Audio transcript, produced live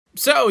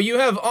So, you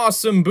have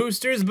awesome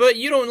boosters, but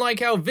you don't like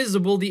how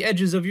visible the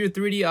edges of your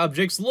 3D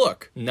objects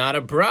look. Not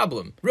a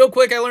problem. Real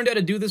quick, I learned how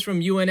to do this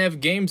from UNF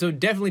Games, so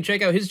definitely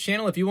check out his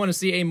channel if you want to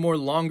see a more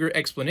longer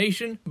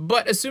explanation.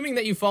 But assuming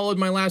that you followed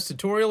my last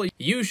tutorial,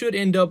 you should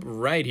end up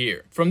right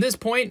here. From this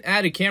point,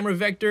 add a camera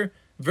vector,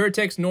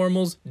 vertex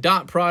normals,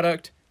 dot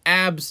product,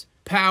 abs,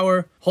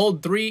 power,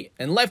 hold 3,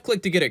 and left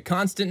click to get a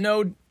constant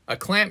node, a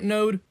clamp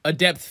node, a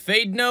depth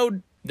fade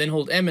node, then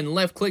hold M and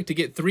left click to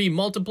get 3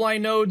 multiply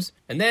nodes,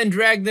 and then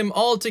drag them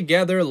all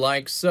together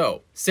like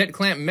so. Set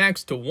clamp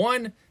max to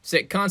 1,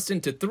 set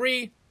constant to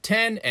 3,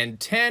 10, and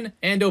 10,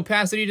 and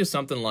opacity to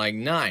something like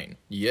 9.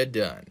 You're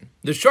done.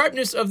 The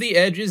sharpness of the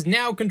edge is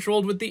now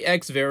controlled with the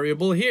X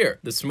variable here.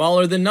 The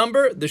smaller the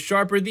number, the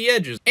sharper the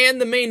edges,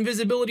 and the main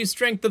visibility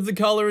strength of the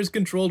color is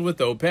controlled with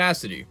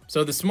opacity.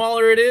 So the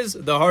smaller it is,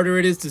 the harder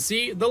it is to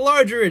see, the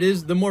larger it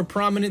is, the more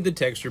prominent the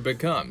texture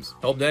becomes.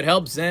 Hope that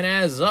helps, and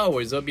as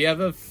always, hope you have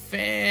a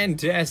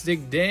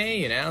fantastic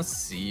day, and I'll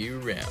see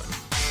you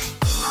around.